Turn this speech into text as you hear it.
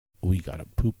we got a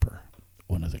pooper.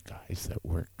 One of the guys that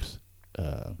works,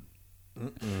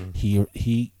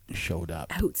 he showed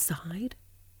up. Outside?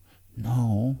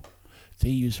 No. They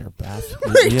use our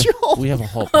bathroom. Rachel! We have a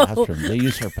whole bathroom. They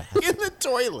use our bathroom. In the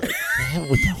toilet.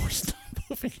 No, stop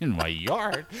moving in my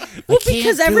yard. Well,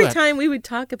 because every time we would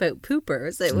talk about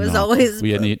poopers, it was always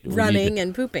running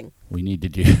and pooping. We need to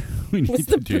do. We need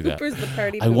to do that. The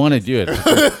party I want to do it.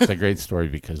 It's a great story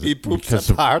because he poops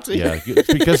a party. Yeah,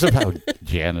 because of how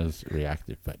Jana's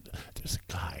reacted. But there's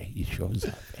a guy. He shows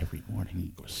up every morning. He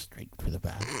goes straight for the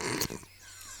bathroom.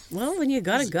 Well, when you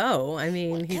gotta go, I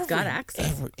mean, he's got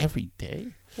access every day.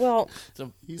 Well,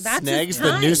 So He That's snags his the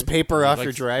time. newspaper off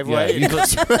your driveway. Yeah,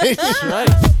 That's right. That's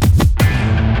right.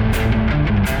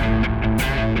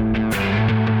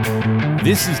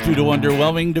 This is Due to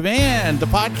Underwhelming Demand, the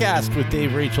podcast with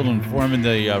Dave, Rachel, and Foreman,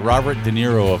 the Robert De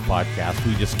Niro of podcasts.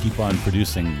 We just keep on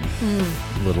producing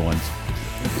little ones.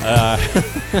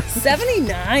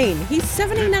 79. He's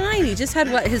 79. He just had,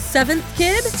 his 7th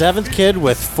kid? 7th kid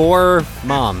with 4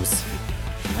 moms.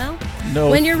 Well, No.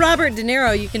 when you're Robert De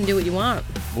Niro, you can do what you want.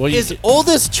 Well, His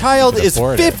oldest child is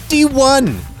afford it.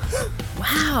 51.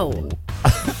 Wow.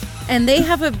 And they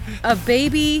have a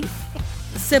baby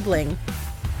sibling.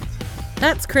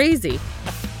 That's crazy.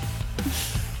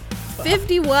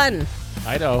 51.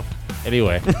 I know.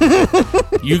 Anyway,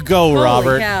 you go, Holy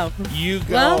Robert. cow. You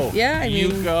go. Well, yeah, I you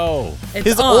mean- go. It's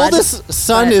His odd, oldest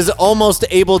son but- is almost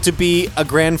able to be a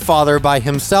grandfather by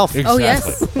himself. Oh,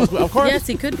 yes. Exactly. Of course. Yes,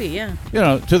 he could be, yeah. You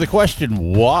know, to the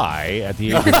question why at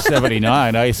the age of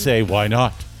 79, I say why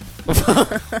not?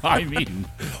 I mean,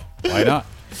 why not?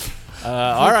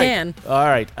 All right. can. All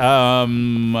right.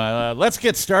 Let's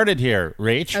get started here,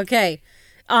 Rach. Okay.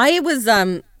 I was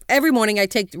every morning I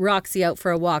take Roxy out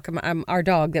for a walk. Our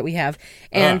dog that we have.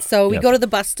 And so we yes. go to the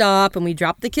bus stop and we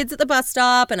drop the kids at the bus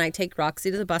stop and I take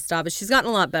Roxy to the bus stop. And she's gotten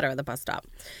a lot better at the bus stop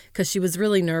because she was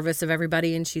really nervous of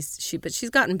everybody and but she's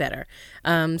gotten better.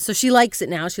 So she likes it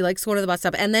now. She likes going to the bus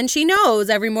stop. And then she knows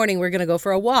every morning we're going to go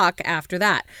for a walk after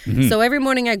that. Mm-hmm. So every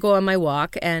morning I go on my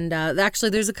walk and actually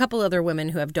there's a couple other women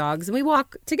who have dogs and we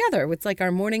walk together. It's like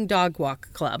our morning dog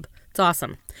walk club. It's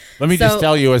awesome. Let me just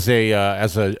tell you, as a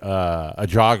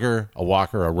jogger, a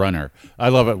walker, a runner, I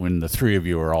love it when the three of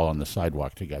you are all on the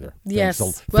sidewalk together. Yes.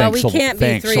 Well, we can't be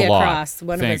thanks three a lot. across.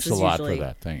 One Thanks of us is a lot usually. for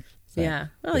that. Thanks. Yeah.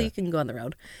 Well, you can go on the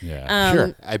road. Yeah.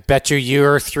 Sure. I bet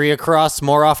you're 3 across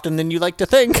more often than you like to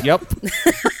think. Yep.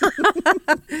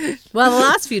 Well, the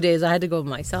last few days I had to go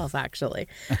myself, actually.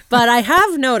 But I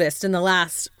have noticed in the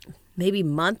last maybe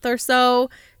month or so,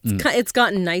 it's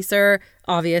gotten nicer,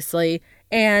 obviously.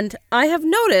 And I have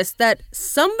noticed that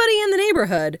somebody in the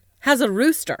neighborhood has a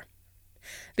rooster.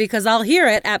 Because I'll hear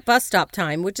it at bus stop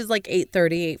time, which is like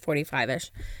 8:30,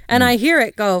 8:45-ish. And I hear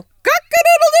it go,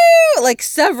 cock-a-doodle-doo, like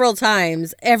several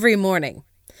times every morning.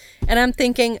 And I'm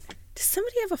thinking, does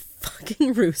somebody have a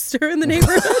fucking rooster in the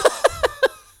neighborhood?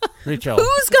 Rachel.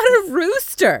 Who's got a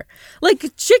rooster? Like,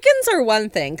 chickens are one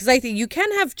thing, because I think you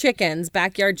can have chickens,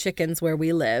 backyard chickens where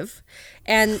we live,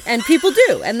 and people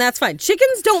do, and that's fine.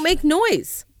 Chickens don't make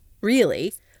noise,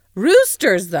 really.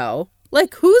 Roosters, though,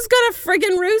 like, who's got a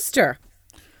friggin' rooster?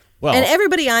 Well, And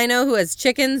everybody I know who has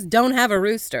chickens don't have a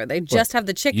rooster. They just have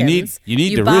the chickens. you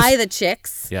need the buy rooster. the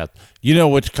chicks. yeah. You know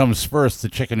which comes first, the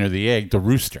chicken or the egg? The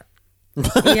rooster.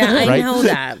 Yeah, I Right? know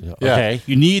that. Okay.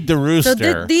 You need the So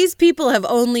rooster. these people have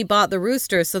only bought the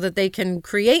rooster so that they can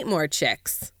create more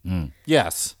chicks.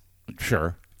 Yes.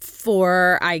 Sure.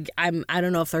 For I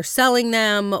don't know if they're selling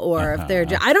them or if they're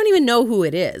I don't even know who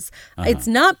it is. It's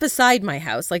not beside my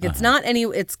house. Like it's not any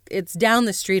it's down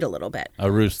the street a little bit.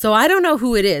 A rooster. So I don't know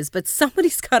who it is, but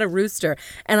somebody's got a rooster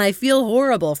and I feel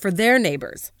horrible for their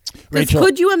neighbors. Because Rachel-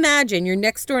 could you imagine your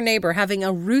next door neighbor having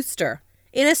a rooster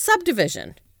in a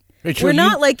subdivision? Rachel, We're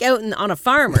not like out on a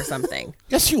farm or something.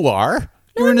 Yes, you are.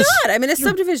 No, You're I'm in not. I'm in a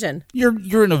subdivision.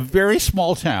 You're in a very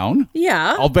small town.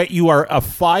 Yeah. I'll bet you are a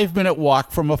 5-minute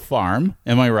walk from a farm.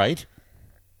 Am I right?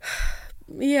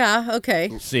 Yeah, okay.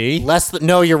 See?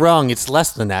 No, you're wrong. It's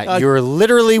less than that. You're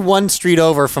literally 1 street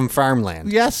over from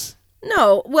farmland. Yes.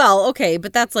 No, well, okay,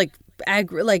 but that's like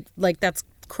like that's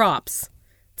crops.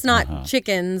 It's not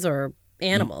chickens or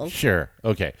animals. Sure.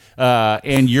 Okay.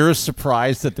 And you're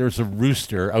surprised that there's a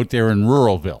rooster out there in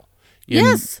Ruralville.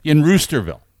 Yes. In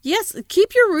Roosterville. Yes,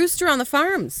 keep your rooster on the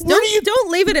farms.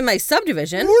 Don't leave it in my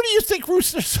subdivision. Where do you think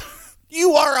roosters?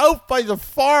 You are out by the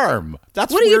farm.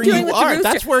 That's What are you where doing with the are. rooster?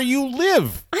 That's where you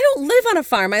live. I don't live on a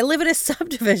farm. I live in a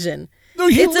subdivision. No,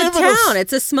 you it's live a in a town.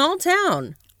 It's a small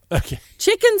town. Okay.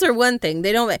 Chickens are one thing.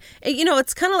 They don't,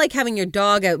 it's kind of like having your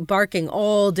dog out barking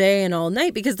all day and all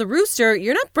night because the rooster,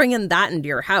 you're not bringing that into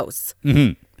your house.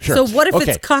 Mm-hmm. Sure. So what if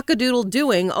Okay. it's cock-a-doodle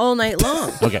doing all night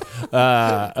long? Okay.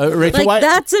 Rachel, Like, why?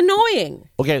 that's annoying.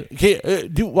 Okay.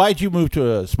 Why'd you move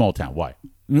to a small town? Why?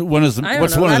 When is the, I don't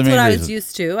what's know. one of That's the main what I reasons? was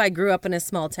used to. I grew up in a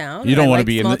small town. You don't I wanna like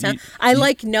be in small the- town. you- I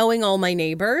like knowing all my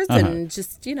neighbors and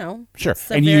just, Sure.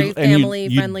 it's a very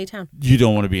family-friendly town. You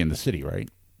don't want to be in the city, right?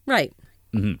 Right.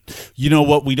 You know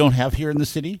what we don't have here in the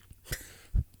city?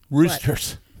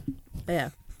 Roosters. Yeah.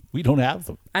 We don't have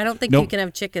them. I don't think Nope. you can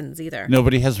have chickens either.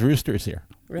 Nobody has roosters here.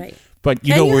 Right. But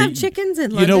you Can know you where have chickens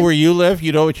in You London? know where you live?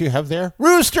 You know what you have there?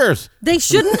 Roosters. They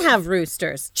shouldn't have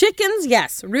roosters. Chickens,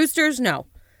 yes. Roosters, no.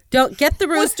 Don't get the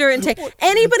rooster and take.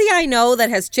 Anybody I know that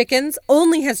has chickens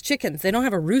only has chickens. They don't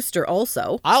have a rooster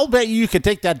also. I'll bet you could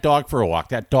take that dog for a walk,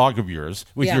 that dog of yours,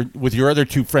 with your other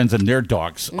two friends and their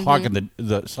dogs hogging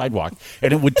the sidewalk,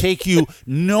 and it would take you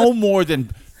no more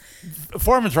than,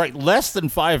 Foreman's right, less than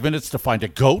 5 minutes to find a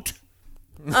goat.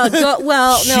 Well,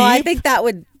 no, I Sheep? think that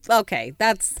would. Okay,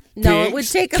 that's no. It would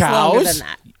Pigs? take us longer Cows? than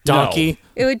that. Donkey.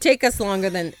 It would take us longer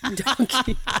than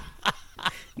donkey.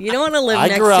 You don't want to live I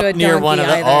next grew to a up donkey near one of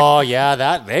the. either. Oh yeah,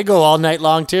 that they go all night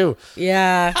long too.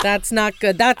 Yeah, that's not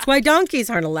good. That's why donkeys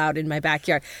aren't allowed in my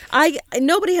backyard.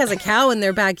 Nobody has a cow in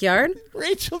their backyard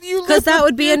Rachel, you live because that in-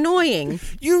 would be annoying.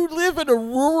 You live in a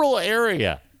rural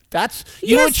area. That's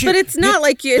you know Yes, what you, but it's not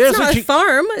like you. here's It's what not a you-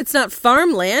 farm. It's not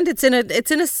farmland. It's in a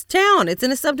town. It's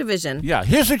in a subdivision. Yeah,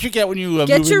 here's what you get when you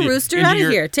Get move your into- rooster into out of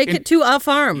your- here. Take it to a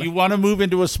farm. You want to move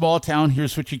into a small town,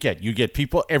 here's what you get. You get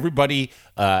people, everybody,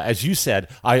 as you said,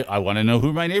 I want to know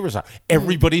who my neighbors are.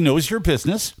 Everybody knows your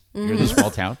business. You're in a small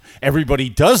town. Everybody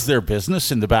does their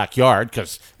business in the backyard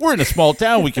because we're in a small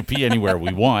town. We can pee anywhere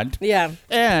we want. Yeah.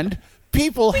 And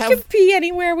people We have... can pee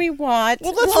anywhere we want.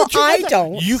 Well, that's what you I got.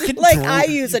 don't. You can like drink- I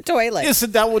use a toilet.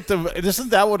 Isn't that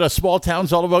what a small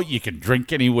town's all about? You can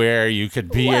drink anywhere. You can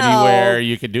pee Well, anywhere.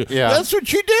 You can do... Yeah. That's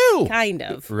what you do. Kind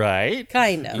of. Right?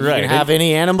 Kind of. Right. You can have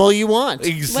any animal you want.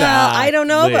 Exactly. Well, I don't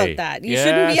know about that. You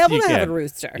shouldn't be Yes, able you to have can. a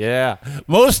rooster. Yeah.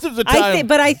 Most of the time...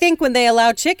 But I think when they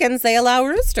allow chickens, they allow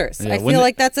roosters. Yeah, I when feel they-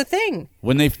 like that's a thing.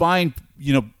 when they find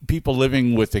people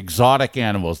living with exotic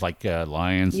animals like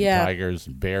lions Yeah. and tigers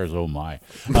and bears, oh my,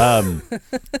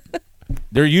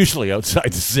 they're usually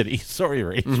outside the city. Sorry,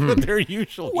 Rach, but they're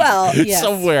usually yes.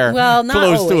 somewhere Well, not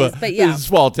close always, to but yeah. a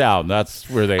small town. That's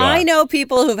where they are. I know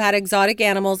people who've had exotic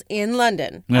animals in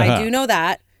London. I Uh-huh. do know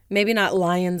that. Maybe not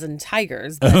lions and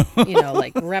tigers, but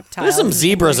like reptiles. There's some and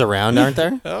zebras things. around, aren't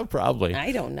there? Oh, probably.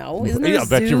 I don't know. Isn't there Yeah, I a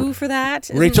bet you- zoo for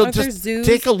that? Rachel, Aren't there just zoos?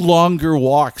 take a longer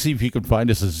walk. See if you can find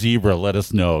us a zebra. Let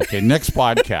us know. Okay, next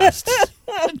podcast.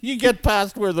 You get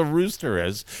past where the rooster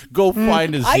is. Go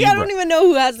find a zebra. I don't even know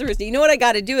who has the rooster. You know what I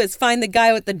got to do is find the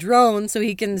guy with the drone so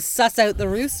he can suss out the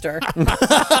rooster.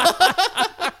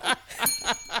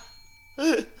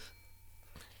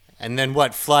 And then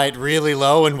what? Fly it really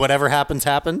low, and whatever happens,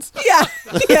 happens.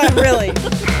 yeah, really.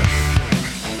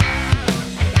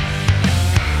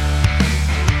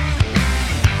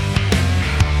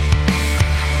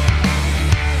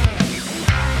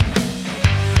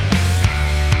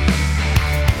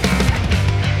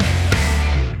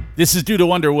 This is Due to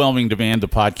Underwhelming Demand, the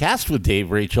podcast with Dave,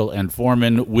 Rachel, and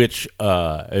Foreman, which,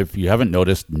 if you haven't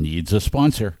noticed, needs a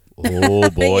sponsor. Oh,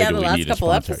 boy, Yeah, do the we last need a couple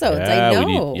sponsor. episodes, I Yeah,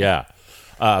 we know.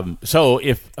 need- so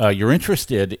if you're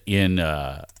interested in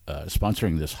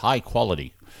sponsoring this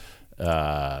high-quality,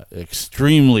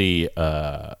 extremely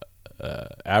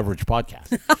average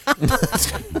podcast,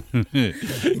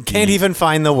 Can't even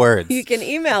find the words. You can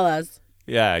email us.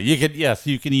 yeah, you can. Yes,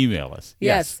 you can email us.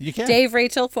 Yes, you can. Dave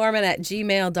Rachel Foreman at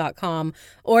gmail.com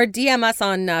or DM us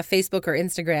on Facebook or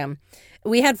Instagram.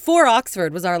 We had 4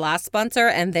 Oxford was our last sponsor,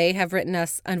 and they have written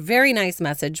us a very nice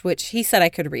message, which he said I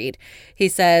could read. He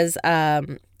says,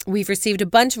 we've received a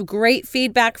bunch of great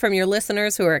feedback from your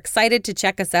listeners who are excited to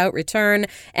check us out, return,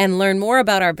 and learn more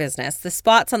about our business. The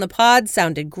spots on the pod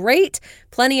sounded great,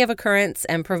 plenty of occurrence,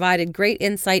 and provided great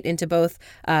insight into both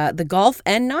the golf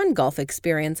and non-golf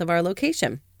experience of our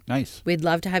location. Nice. We'd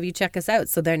love to have you check us out.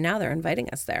 So now they're inviting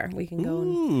us there. We can go and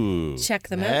Ooh. check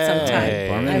them out Hey. sometime.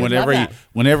 Foreman, I would whenever love that.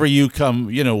 whenever you come,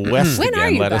 west When again, are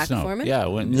you let back, us know. Foreman? Yeah,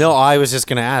 when No, I was just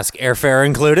going to ask. Airfare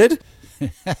included?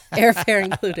 Airfare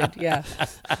included, yeah.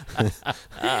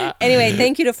 Anyway,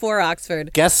 thank you to 4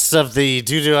 Oxford. Guests of the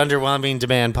Due to Underwhelming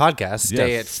Demand podcast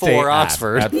stay Yes, at 4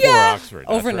 Oxford. At 4 Yeah, Oxford.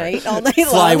 That's overnight, right. all night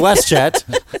Fly long.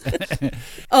 WestJet.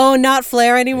 Oh, not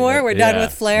Flair anymore? We're done Yeah.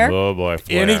 with Flair? Oh boy,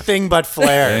 Flair. Anything but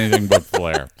flair. Anything but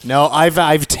Flair. No,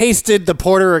 I've tasted the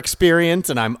Porter experience,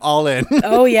 and I'm all in.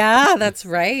 Oh, yeah, that's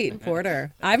right.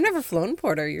 Porter. I've never flown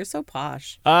Porter. You're so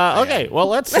posh. Okay, well,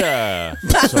 let's so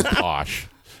posh.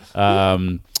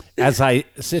 As I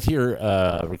sit here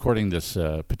recording this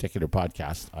particular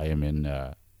podcast, I am in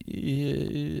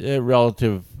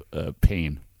relative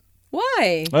pain.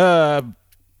 Why?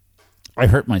 I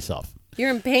hurt myself. You're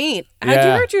in pain. How'd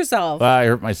you hurt yourself? I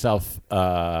hurt myself.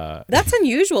 That's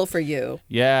unusual for you.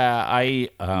 Yeah, a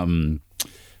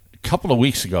couple of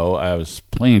weeks ago, I was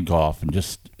playing golf and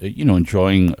just,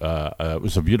 enjoying, it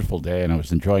was a beautiful day and I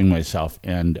was enjoying myself.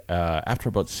 And after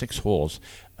about 6 holes,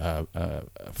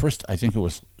 first, I think it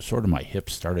was sort of my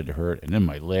hips started to hurt, and then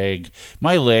my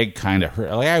leg kind of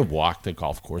hurt. Like I walked the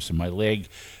golf course, and my leg,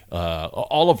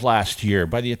 all of last year,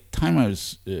 by the time I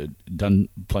was done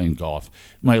playing golf,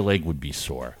 my leg would be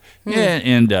sore.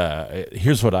 And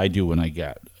here's what I do when I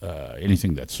get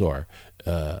anything that's sore.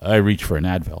 I reach for an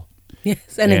Advil.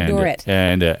 Yes, and ignore it.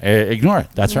 And ignore it.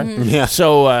 That's right. Yeah.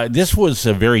 So this was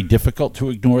very difficult to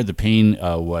ignore. The pain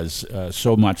was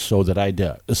so much so that I'd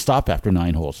stop after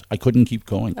 9 holes. I couldn't keep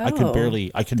going. I could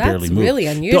barely move. That's really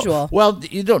unusual.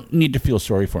 You don't need to feel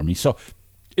sorry for me. So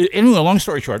anyway, long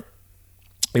story short,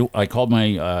 I called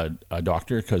my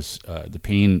doctor because the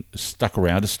pain stuck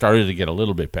around. It started to get a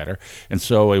little bit better. And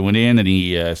so I went in and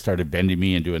he started bending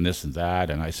me and doing this and that.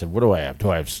 And I said, what do I have? Do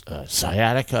I have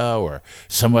sciatica or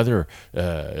some other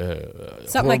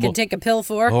something I can take a pill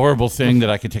for? Horrible thing that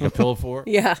I could take a pill for?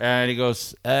 Yeah. And he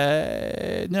goes,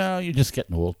 no, you're just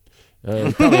getting old.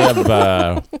 You probably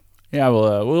have... yeah,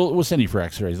 well, we'll send you for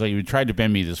x-rays. Like, you tried to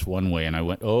bend me this one way, and I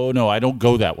went, oh, no, I don't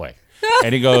go that way.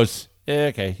 And he goes...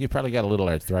 okay, you probably got a little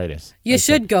arthritis. You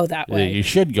should go that way. You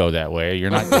should go that way.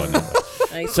 You're not going that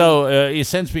way. So he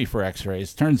sends me for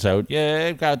x-rays. Turns out,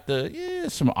 I've got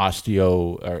some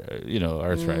osteo,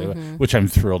 arthritis, which I'm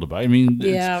thrilled about. I mean,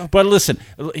 but listen,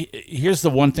 here's the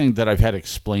one thing that I've had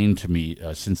explained to me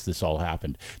since this all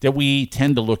happened, that we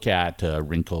tend to look at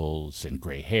wrinkles and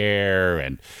gray hair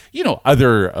and,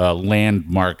 other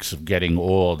landmarks of getting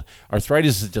old.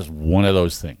 Arthritis is just one of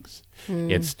those things.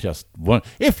 It's just one.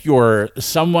 If you're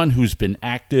someone who's been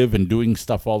active and doing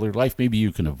stuff all their life, maybe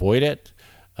you can avoid it.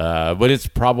 But it's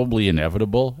probably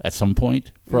inevitable at some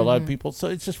point for a lot of people. So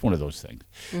it's just one of those things.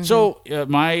 So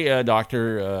my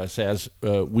doctor says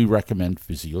we recommend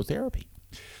physiotherapy.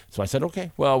 So I said,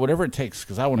 okay, well, whatever it takes,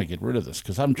 because I want to get rid of this,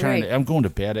 because I'm I'm going to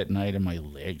bed at night and my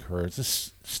leg hurts.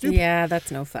 It's stupid. Yeah, that's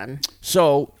no fun.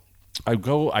 So I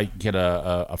get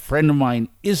a friend of mine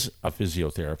is a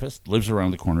physiotherapist, lives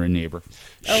around the corner, a neighbor.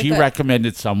 She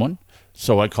recommended someone,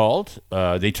 so I called.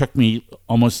 They took me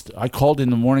I called in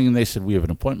the morning, and they said, we have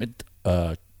an appointment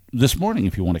this morning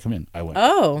if you want to come in. I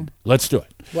went, let's do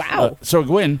it. Wow. So I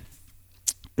go in,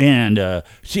 and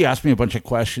she asked me a bunch of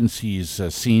questions. She's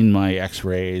seen my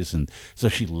x-rays, and so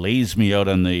she lays me out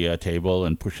on the table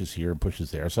and pushes here and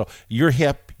pushes there. So your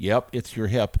hip, yep, it's your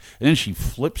hip. And then she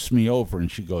flips me over, and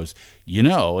she goes,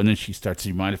 and then she starts, do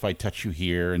you mind if I touch you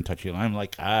here and touch you? And I'm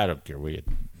like, I don't care where you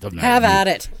have at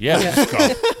it. Yeah, let's go.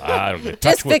 I don't care.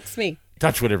 Just fix me.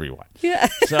 Touch whatever you want. Yeah.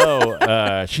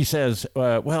 So she says,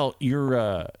 well,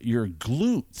 your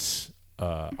glutes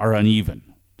are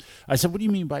uneven. I said, what do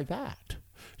you mean by that?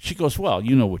 She goes, well,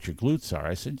 you know what your glutes are.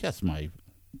 I said, yes, my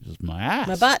ass.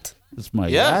 My butt. It's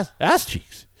my ass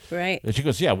cheeks. Right. And she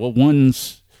goes, yeah, well,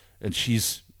 one's, and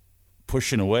she's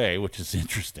pushing away, which is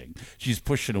interesting. She's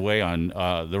pushing away on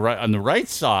the right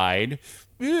side.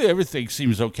 Everything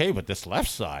seems okay, but this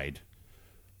left side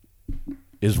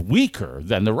is weaker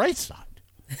than the right side.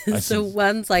 So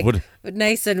one's like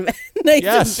nice and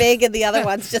big, and the other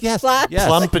one's just flat. Yes.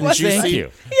 Plump and juicy. Thank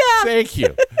you. Yeah.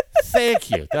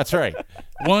 Thank you. That's right.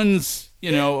 One's,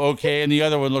 okay, and the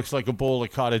other one looks like a bowl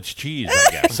of cottage cheese,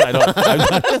 I guess. I'm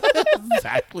not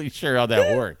exactly sure how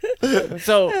that worked.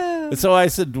 So I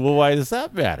said, well, why does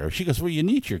that matter? She goes, well, you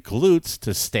need your glutes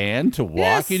to stand, to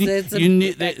walk. Yes, you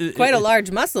need quite a large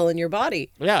muscle in your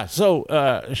body. Yeah. So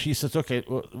she says, okay,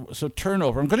 so turn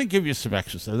over. I'm going to give you some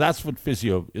exercise. That's what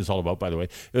physio is all about, by the way.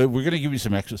 We're going to give you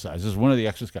some exercises. One of the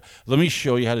exercises. Let me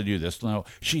show you how to do this. Now,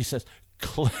 she says,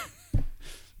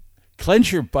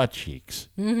 clench your butt cheeks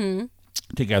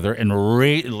together and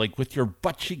like with your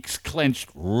butt cheeks clenched,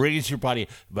 raise your body,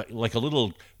 but like a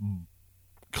little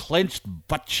clenched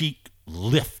butt cheek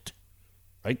lift,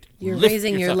 right? You're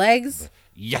raising your legs?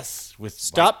 Yes.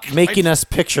 Stop making us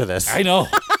picture this. I know.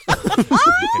 You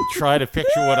can try to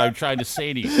picture what I'm trying to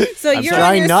say to you. So you're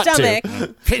on your stomach.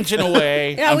 I'm pinching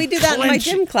away. Yeah, we do that in my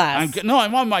gym class.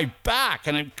 I'm on my back,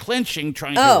 and I'm clenching,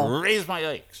 trying to raise my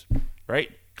legs,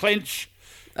 right? Clench.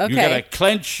 Okay. You got to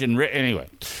clench and anyway.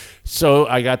 So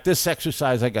I got this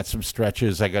exercise. I got some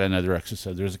stretches. I got another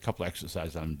exercise. There's a couple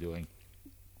exercises I'm doing.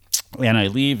 And I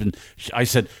leave, and I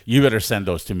said, you better send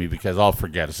those to me because I'll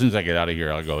forget. As soon as I get out of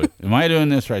here, I'll go, am I doing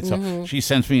this right? So she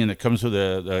sends me, and it comes with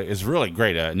it's really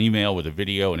great, an email with a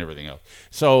video and everything else.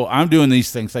 So I'm doing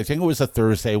these things. I think it was a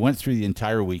Thursday. I went through the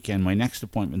entire weekend. My next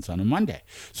appointment's on a Monday.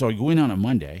 So I go in on a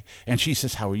Monday, and she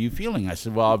says, how are you feeling? I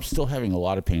said, well, I'm still having a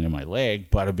lot of pain in my leg,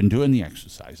 but I've been doing the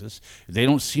exercises. They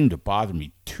don't seem to bother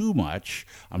me too much.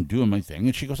 I'm doing my thing.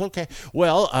 And she goes, okay,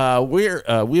 well, we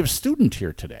have a student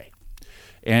here today.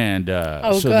 And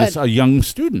this a young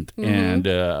student and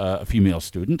a female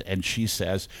student, and she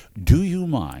says, do you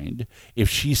mind if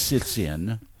she sits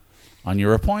in on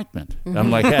your appointment?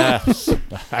 I'm like, I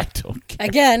don't care.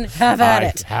 Again, have at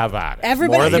it. Have at it.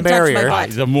 Everybody More the can touch my merrier. butt.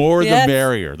 The more the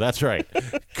merrier. That's right.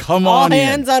 Come All on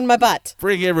hands in. on my butt.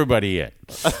 Bring everybody in.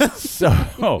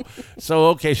 So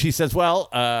okay. She says, well,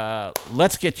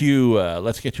 let's get you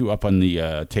up on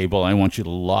the table. I want you to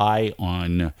lie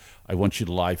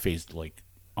face like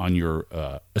on your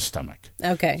stomach.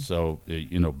 Okay. So,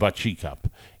 butt cheek up.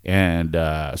 And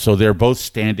so they're both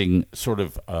standing sort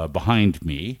of behind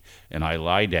me, and I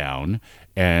lie down,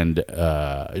 and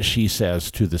she says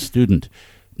to the student,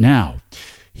 now,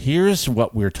 here's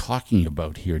what we're talking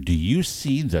about here. Do you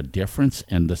see the difference?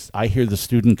 And I hear the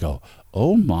student go,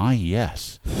 oh my,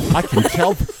 yes. I can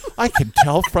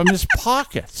tell from his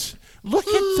pockets. Look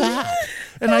at that.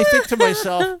 And I think to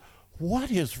myself, what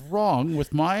is wrong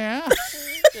with my ass?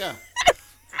 Yeah.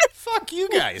 Fuck you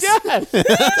guys. Yes,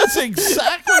 that's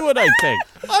exactly what I think.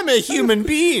 I'm a human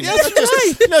being.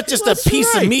 That's Not just a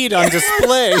piece of meat on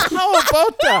display. How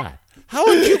about that? How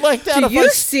would you like that? Do you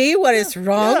see what is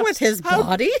wrong with his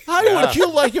body? How would you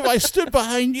like if I stood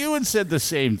behind you and said the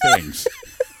same things?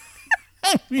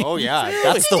 I mean, Oh, yeah. really.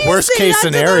 That's the You worst say case that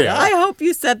to them? scenario. I hope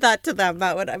you said that to them.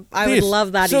 I would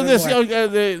love that So even this more.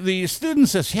 the student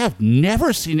says, yeah, I've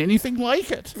never seen anything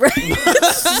like it.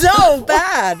 So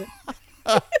bad.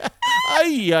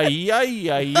 Ay, ay, ay,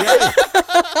 ay,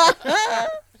 ay.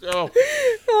 So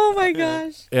Oh my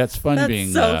gosh. it's fun That's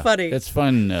being so funny. It's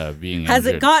fun being Has it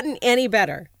injured. gotten any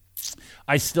better?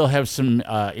 I still have some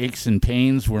aches and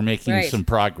pains. We're making Right. some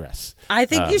progress. I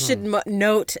think you should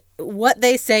note what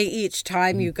they say each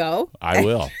time you go. I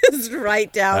will. Just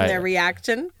write down their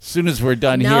reaction. As soon as we're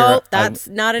done here, No, that's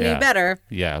not any yeah. better.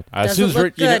 Yeah. Doesn't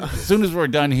look good. As soon as we're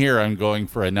done here, I'm going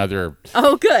for another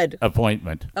Oh, good.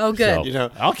 appointment. Oh, good.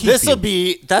 So, I'll keep That's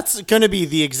going to be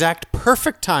the exact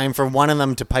perfect time for one of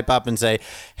them to pipe up and say,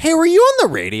 hey, were you on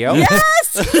the radio?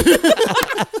 Yes.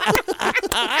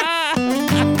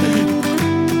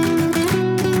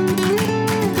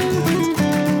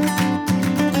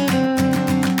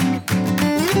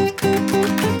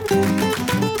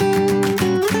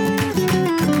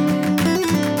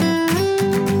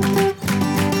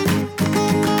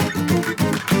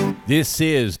 This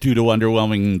is Due to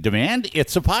Underwhelming Demand.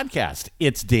 It's a podcast.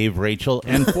 It's Dave, Rachel,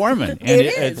 and Foreman. And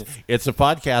It is. It's a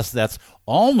podcast that's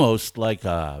almost like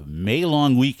a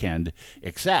May-long weekend,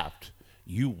 except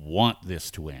you want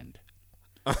this to end.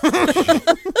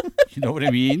 You know what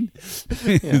I mean?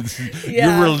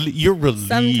 Yeah. You're relieved.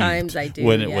 Sometimes I do,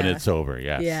 when yeah. it's over.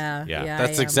 Yes. Yeah.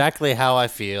 That's exactly how I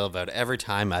feel about every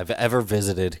time I've ever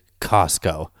visited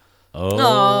Costco.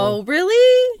 Oh,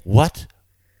 really? What?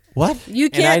 You I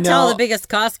can't tell know- the biggest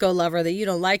Costco lover that you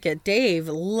don't like it. Dave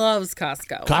loves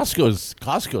Costco.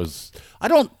 Costco's.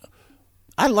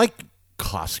 I like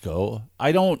Costco.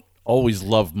 I don't always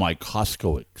love my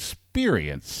Costco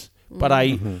experience, but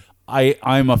I'm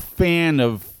a fan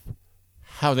of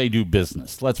how they do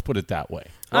business. Let's put it that way.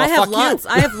 I have fuck you. lots.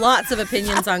 I have lots of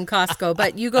opinions on Costco,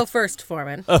 but you go first,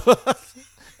 Foreman.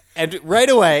 And right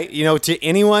away, to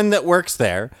anyone that works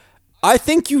there, I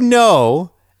think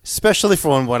especially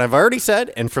from what I've already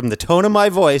said and from the tone of my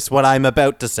voice, what I'm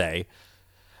about to say,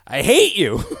 I hate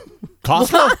you.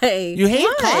 Costco? Why? You hate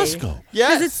Why? Costco?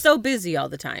 Because it's so busy all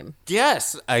the time.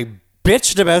 Yes, I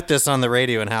bitched about this on the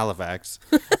radio in Halifax,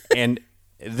 and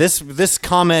this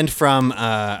comment from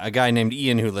a guy named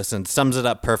Ian who listened sums it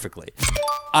up perfectly.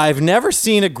 I've never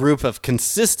seen a group of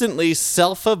consistently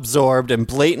self-absorbed and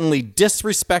blatantly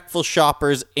disrespectful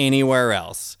shoppers anywhere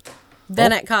else.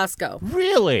 Then at Costco.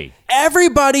 Really?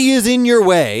 Everybody is in your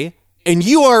way, and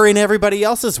you are in everybody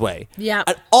else's way. Yeah.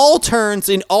 At all turns,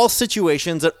 in all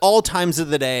situations, at all times of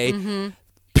the day,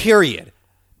 period.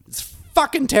 It's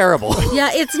fucking terrible. Yeah,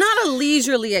 it's not a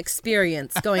leisurely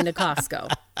experience going to Costco.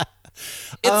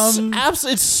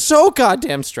 It's so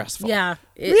goddamn stressful. Yeah.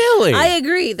 Really? I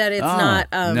agree that it's not.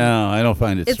 No, I don't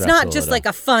find it It's stressful not just at like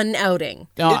a fun outing.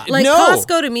 No, Like no.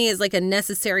 Costco to me is like a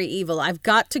necessary evil. I've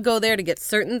got to go there to get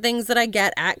certain things that I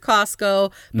get at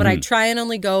Costco, but I try and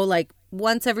only go like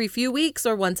once every few weeks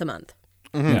or once a month.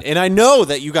 And I know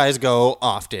that you guys go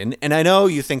often, and I know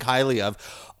you think highly of,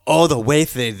 the way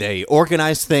they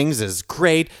organize things is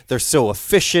great. They're so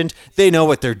efficient. They know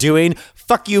what they're doing.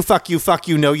 Fuck you, fuck you, fuck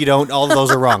you. No, you don't. All of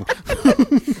those are wrong.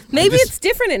 Maybe it's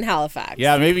different in Halifax.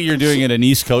 Yeah, maybe you're doing it an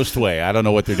East Coast way. I don't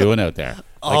know what they're doing out there.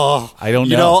 I don't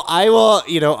know. I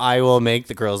will make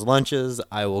the girls' lunches.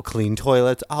 I will clean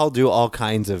toilets. I'll do all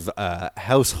kinds of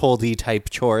householdy type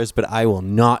chores, but I will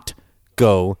not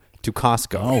go to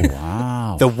Costco. Oh,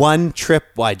 wow. The one trip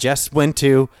I just went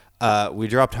to, we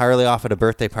dropped Harley off at a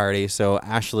birthday party. So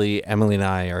Ashley, Emily, and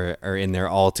I are in there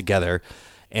all together.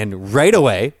 And right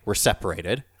away, we're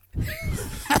separated.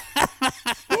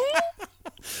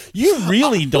 You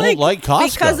really don't like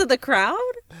Costco. Because of the crowd?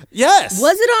 Yes.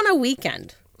 Was it on a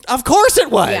weekend? Of course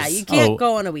it was. Yeah, you can't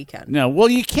go on a weekend. No, well,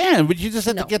 you can, but you just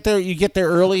have to get there. You get there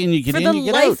early and you get in, you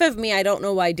get out. For the life of me, I don't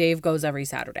know why Dave goes every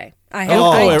Saturday. I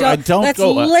don't That's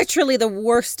go. literally the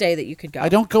worst day that you could go. I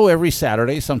don't go every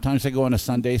Saturday. Sometimes I go on a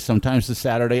Sunday, sometimes a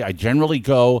Saturday. I generally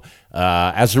go,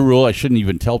 as a rule, I shouldn't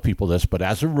even tell people this, but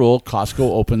as a rule, Costco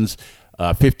opens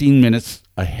 15 minutes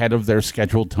ahead of their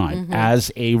scheduled time,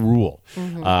 as a rule.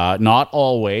 Not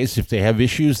always. If they have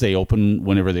issues, they open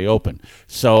whenever they open.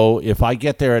 So if I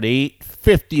get there at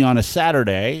 8:50 on a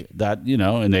Saturday,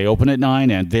 and they open at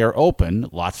 9 and they're open,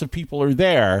 lots of people are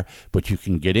there, but you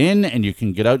can get in and you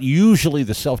can get out. Usually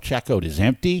the self-checkout is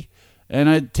empty, and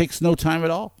it takes no time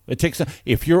at all.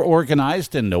 If you're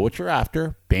organized and know what you're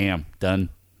after, bam, done.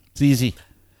 It's easy.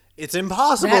 It's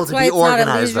impossible That's to why be it's not a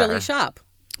organized leisurely there. shop.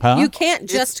 Huh? You can't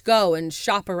just go and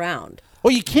shop around.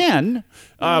 Well, you can,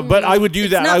 but I would do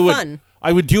that. Not fun.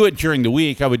 I would do it during the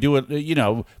week. I would do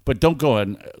it, but don't go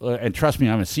on. And trust me,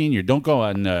 I'm a senior. Don't go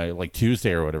on like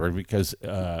Tuesday or whatever because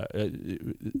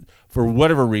for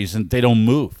whatever reason they don't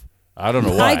move. I don't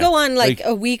know why. I go on like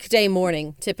a weekday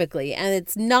morning typically, and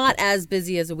it's not as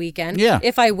busy as a weekend. Yeah.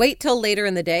 If I wait till later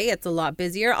in the day, it's a lot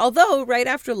busier. Although right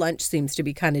after lunch seems to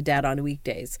be kind of dead on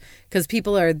weekdays because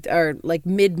people are like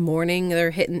mid-morning,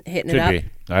 they're hitting it up. Could be.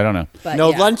 I don't know. But,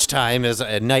 lunchtime is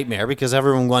a nightmare because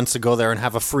everyone wants to go there and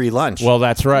have a free lunch. Well,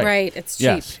 that's right. Right. It's cheap.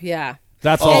 Yes. Yeah.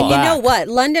 That's all And back. you know what?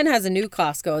 London has a new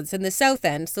Costco. It's in the south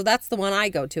end, so that's the one I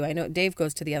go to. I know Dave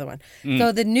goes to the other one.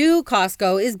 So the new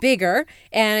Costco is bigger,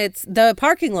 and the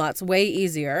parking lot's way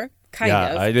easier, kind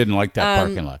of. Yeah, I didn't like that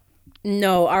parking lot.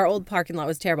 No, our old parking lot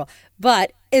was terrible.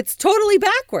 But it's totally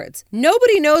backwards.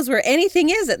 Nobody knows where anything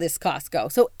is at this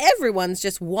Costco. So everyone's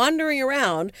just wandering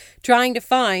around trying to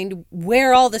find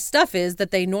where all the stuff is that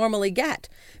they normally get.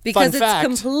 Because it's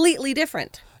completely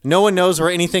different. No one knows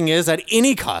where anything is at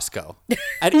any Costco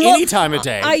at any time of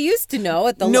day. I used to know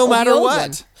at the no matter old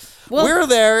what. Well, we're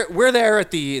there at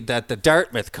the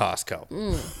Dartmouth Costco.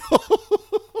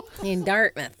 in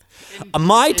Dartmouth.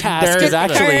 My task is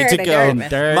actually to go.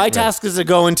 Dartmouth. My task is to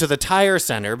go into the tire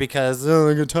center because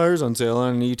they got tires on sale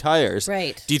and I need tires.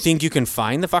 Right. Do you think you can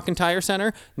find the fucking tire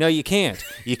center? No, you can't.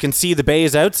 You can see the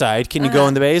bays outside. Can you go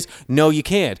in the bays? No, you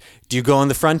can't. Do you go in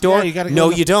the front door? Yeah, you gotta go no,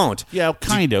 in the- you don't. Yeah,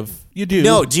 kind of. You do.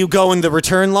 No, do you go in the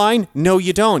return line? No,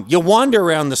 you don't. You wander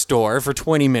around the store for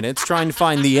 20 minutes trying to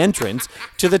find the entrance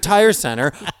to the tire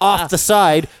center off the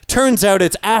side. Turns out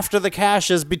it's after the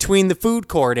cash is between the food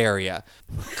court area.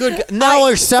 Good. Now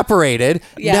we're separated.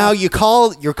 Yeah. Now you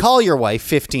call your wife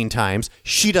 15 times.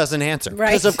 She doesn't answer. Right.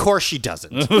 Because of course she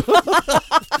doesn't. To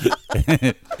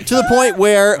the point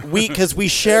where because we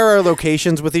share our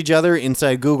locations with each other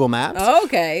inside Google Maps.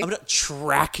 Okay. I'm not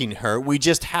tracking her. We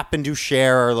just happen to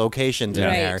share our locations in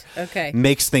Right. there. Okay.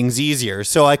 Makes things easier.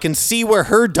 So I can see where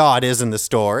her dot is in the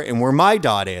store and where my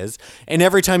dot is. And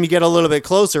every time you get a little bit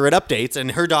closer, it updates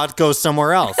and her dot goes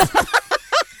somewhere else.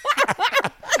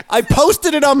 I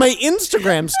posted it on my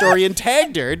Instagram story and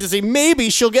tagged her to see maybe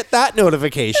she'll get that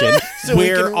notification so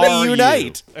Where we can are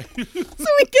reunite. So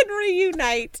we can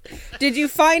reunite. Did you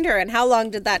find her, and how long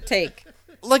did that take?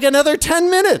 Like another 10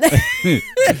 minutes.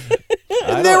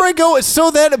 And there I go.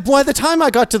 So that by the time I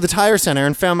got to the tire center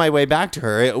and found my way back to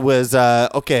her, it was,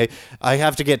 okay, I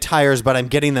have to get tires, but I'm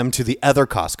getting them to the other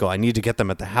Costco. I need to get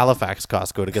them at the Halifax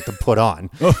Costco to get them put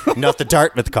on, not the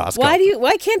Dartmouth Costco.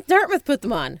 Why can't Dartmouth put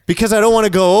them on? Because I don't want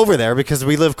to go over there because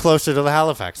we live closer to the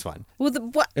Halifax one. Well,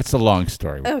 what? It's a long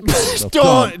story.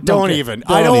 Don't even.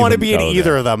 I don't want to be in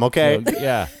either of them, okay?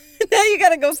 Yeah. Now you got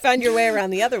to go find your way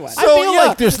around the other one. I feel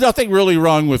like there's nothing really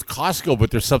wrong with Costco, but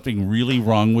there's something really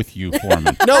wrong with you,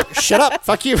 Foreman. No, shut up.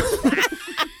 Fuck you.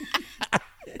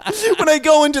 When I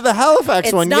go into the Halifax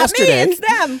It's one not yesterday me, it's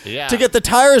them. Yeah. to get the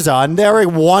tires on, there I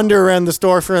wander around the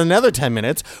store for another 10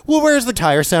 minutes. Well, where's the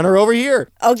tire center over here?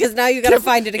 Oh, because now you got to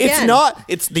find it again. It's not.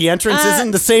 It's the entrance is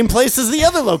in the same place as the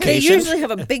other They location. usually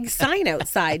have a big sign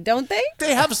outside, don't they?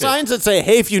 They have signs that say,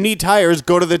 hey, if you need tires,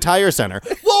 go to the tire center.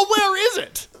 Well, where is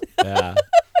it? Yeah.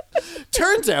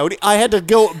 Turns out I had to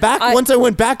go back. Once I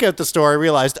went back out the store, I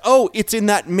realized, it's in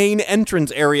that main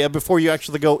entrance area before you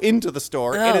actually go into the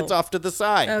store, and Oh. it's off to the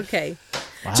side. Okay.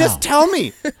 Wow. Just tell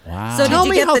me. Wow. So Tell did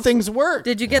you me get how the, things work.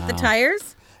 Did you get the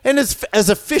tires? And as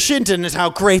efficient and as how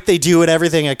great they do at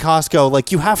everything at Costco,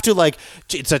 like you have to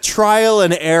it's a trial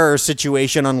and error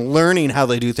situation on learning how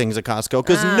they do things at Costco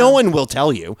because no one will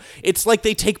tell you. It's like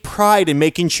they take pride in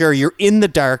making sure you're in the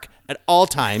dark at all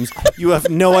times. You have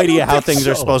no idea how things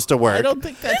are supposed to work. I don't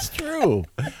think that's true.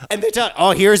 And they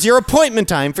tell, here's your appointment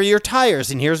time for your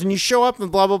tires, and here's when you show up,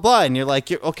 and blah, blah, blah. And you're like,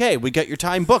 okay, we got your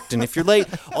time booked. And if you're late,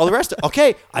 all the rest,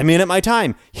 okay, I'm in at my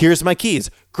time. Here's my keys.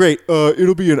 Great,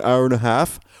 it'll be an hour and a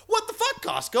half. What the fuck,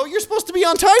 Costco? You're supposed to be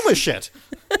on time with shit.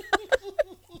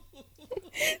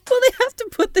 Well, they have to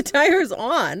put the tires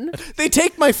on. They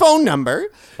take my phone number.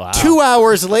 Wow. 2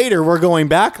 hours later, we're going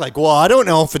back I don't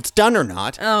know if it's done or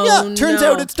not. Oh, yeah, turns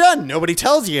no. out it's done. Nobody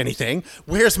tells you anything.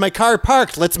 Where's my car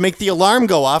parked? Let's make the alarm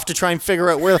go off to try and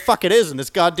figure out where the fuck it is in this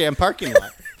goddamn parking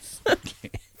lot.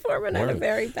 Foreman had a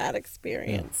very bad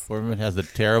experience. Foreman has a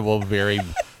terrible, very,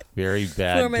 very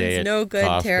bad Foreman's day at no good,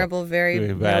 Costco. terrible, very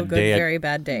no good, day very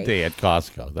bad day. Day at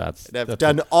Costco. I've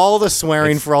done all the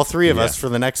swearing for all three of us for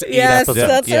the next 8 Yes, episodes.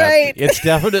 that's right. It's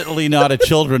definitely not a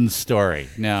children's story.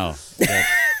 No.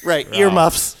 Right,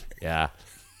 earmuffs. Yeah.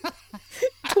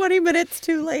 20 minutes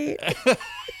too late.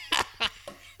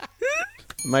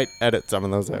 Might edit some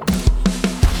of those out.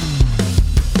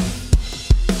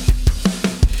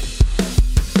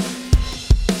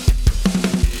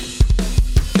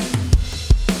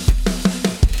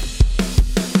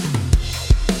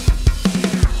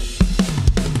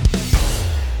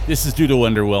 This is due to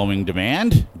underwhelming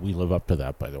demand. We live up to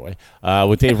that, by the way.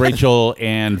 With Dave, Rachel,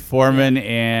 and Foreman,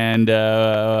 and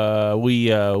we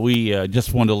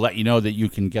just want to let you know that you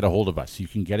can get a hold of us. You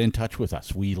can get in touch with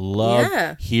us. We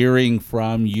love hearing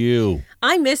from you.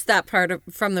 I missed that part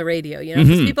from the radio,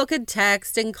 because people could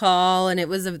text and call, and it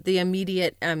was the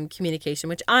immediate communication,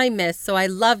 which I missed. So I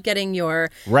love getting your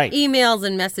emails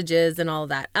and messages and all of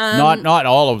that. Not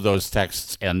all of those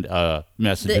texts and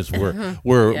messages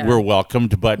were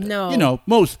welcomed, but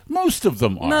most of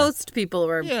them are. Most people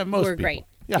were people. great.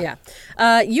 Yeah.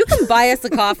 You can buy us a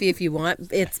coffee if you want.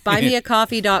 It's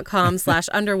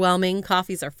buymeacoffee.com/underwhelming.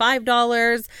 Coffees are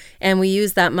 $5, and we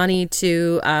use that money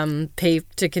to pay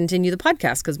to continue the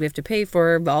podcast because we have to pay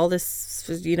for all this,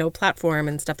 platform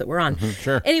and stuff that we're on.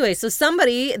 Sure. Anyway, so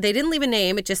they didn't leave a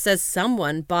name. It just says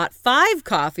someone bought 5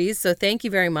 coffees. So thank you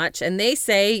very much. And they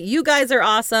say, you guys are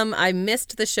awesome. I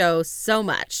missed the show so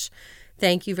much.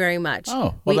 Thank you very much.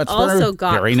 Oh, well, we that's also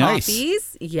got very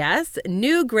coffees. Nice. Yes.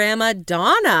 New grandma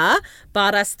Donna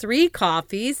bought us 3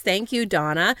 coffees. Thank you,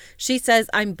 Donna. She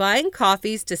says, I'm buying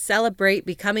coffees to celebrate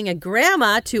becoming a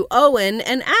grandma to Owen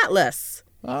and Atlas.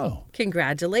 Oh.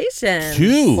 Congratulations.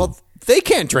 2. Well, they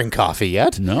can't drink coffee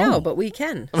yet. No, but we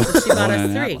can. So she bought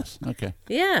us 3. Atlas. Okay.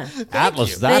 Yeah.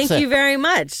 Atlas, Thank you very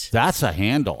much. That's a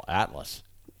handle, Atlas.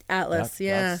 Atlas,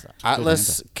 That's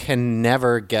Atlas can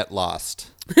never get lost.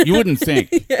 You wouldn't think.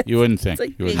 You wouldn't think. like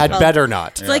You wouldn't Had think. better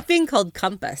not. It's like being called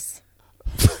Compass.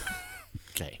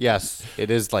 Okay. Yes, it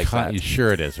is like that.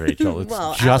 Sure it is, Rachel. It's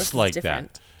Well, Atlas just is like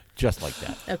different. that. Just like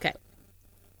that. Okay.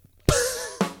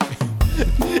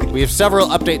 We have several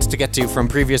updates to get to from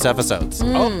previous episodes.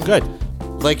 Oh, good.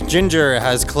 Like Ginger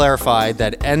has clarified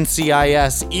that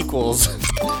NCIS equals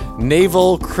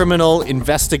Naval Criminal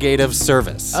Investigative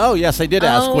Service. Oh, yes, I did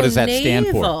ask. What does that stand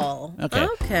for? Naval.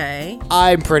 Okay.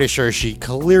 I'm pretty sure she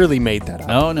clearly made that up.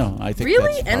 No, I think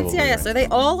Really? that's probably NCIS. right. Are they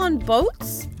all on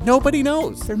boats? Nobody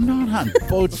knows. They're not on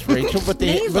boats, Rachel, but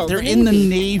Naval, they're in the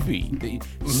Navy.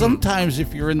 Sometimes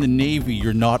if you're in the Navy,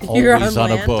 you're not You're always on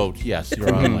on a land? boat. Yes,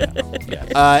 you're on land.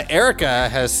 Yes. Erica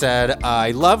has said,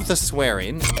 I love the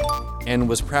swearing and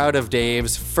was proud of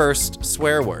Dave's first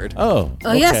swear word. Oh,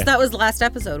 Oh, yes, that was last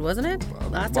episode, wasn't it?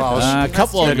 Last episode. a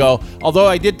couple ago. Although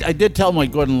I did tell my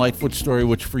Gordon Lightfoot story,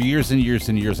 which for years and years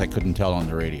and years I couldn't tell on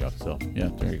the radio. So yeah,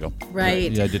 there you go.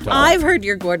 Right. Yeah, I did tell. I've heard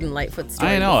your Gordon Lightfoot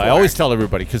story. I know. I before. always tell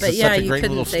everybody because But it's yeah, such a you great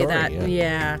couldn't little say story. that.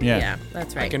 Yeah,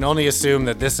 that's I right. can only assume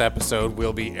that this episode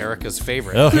will be Erica's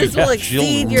favorite. Oh, This yeah, will she'll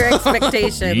exceed your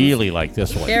expectations. Really like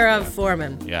this one. Care of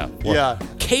Foreman. Yeah. Yeah.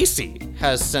 Casey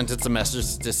has sent us a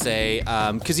message to say,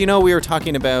 because we were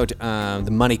talking about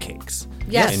the money cakes.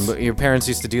 Yes. And your parents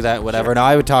used to do that, whatever. Sure. And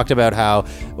I would talked about how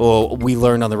we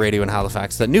learned on the radio in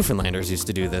Halifax that Newfoundlanders used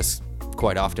to do this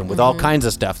quite often with all kinds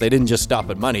of stuff. They didn't just stop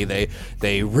at money.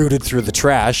 They rooted through the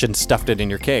trash and stuffed it in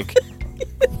your cake.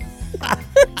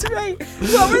 That's right.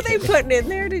 What were they putting in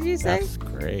there, did you say? That's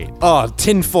great. Oh,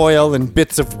 tin foil and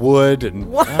bits of wood.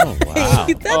 And Why? Oh, wow.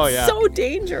 That's so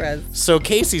dangerous. So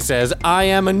Casey says, I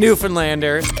am a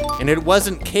Newfoundlander, and it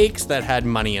wasn't cakes that had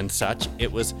money and such.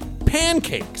 It was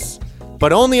pancakes,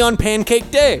 but only on pancake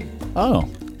day. Oh.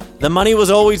 The money was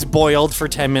always boiled for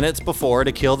 10 minutes before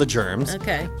to kill the germs.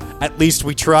 Okay. At least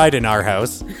we tried in our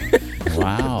house.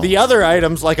 Wow. The other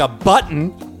items, like a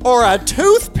button or a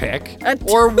toothpick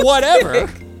or whatever,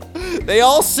 they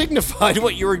all signified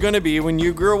what you were going to be when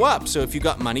you grew up. So if you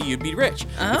got money, you'd be rich.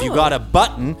 Oh. If you got a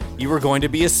button, you were going to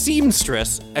be a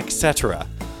seamstress, etc.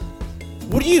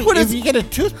 If you get a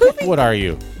toothpick, what are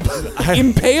you?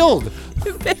 Impaled.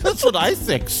 That's what I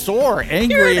think. Sore,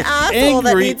 angry. You're an asshole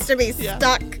that needs to be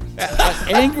stuck.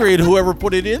 Angry at whoever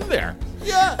put it in there.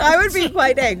 Yeah. I would be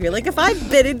quite angry. Like if I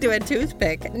bit into a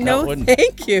toothpick, no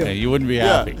thank you. Yeah, you wouldn't be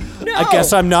happy. No. I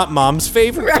guess I'm not mom's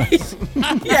favorite. Right.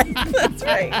 Yeah, that's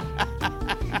right.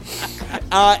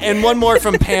 And one more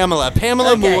from Pamela.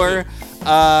 Pamela Moore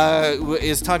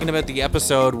is talking about the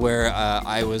episode where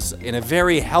I was in a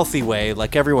very healthy way,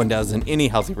 like everyone does in any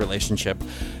healthy relationship,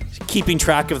 keeping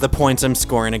track of the points I'm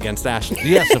scoring against Ashley.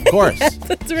 Yes, of course. That's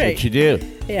right. That's what you do.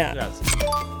 Yeah. Yes.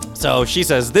 So she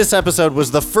says, this episode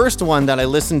was the first one that I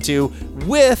listened to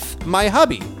with my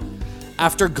hubby.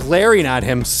 After glaring at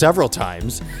him several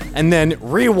times and then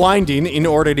rewinding in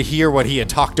order to hear what he had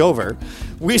talked over,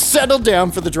 we settled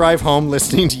down for the drive home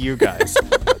listening to you guys.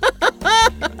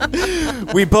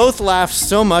 We both laughed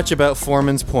so much about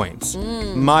Foreman's points.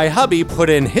 My hubby put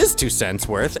in his 2 cents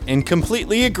worth and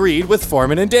completely agreed with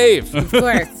Foreman and Dave. Of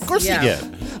course. Of course he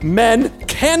did. Men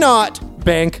cannot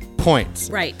bank points.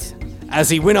 Right. As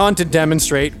he went on to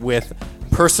demonstrate with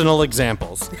personal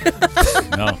examples.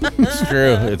 No, it's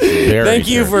true. It's very Thank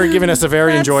you true. for giving us a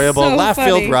very That's enjoyable, so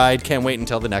laugh-filled funny. ride. Can't wait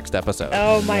until the next episode.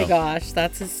 Oh my gosh,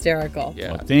 that's hysterical.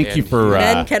 Yeah. Well, thank you for...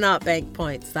 Men cannot bank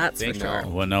points, that's for Thank sure. you.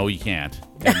 well, no, you can't.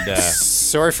 And,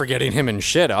 Sorry for getting him in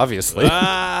shit, obviously.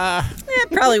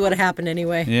 It probably would have happened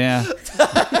anyway. yeah.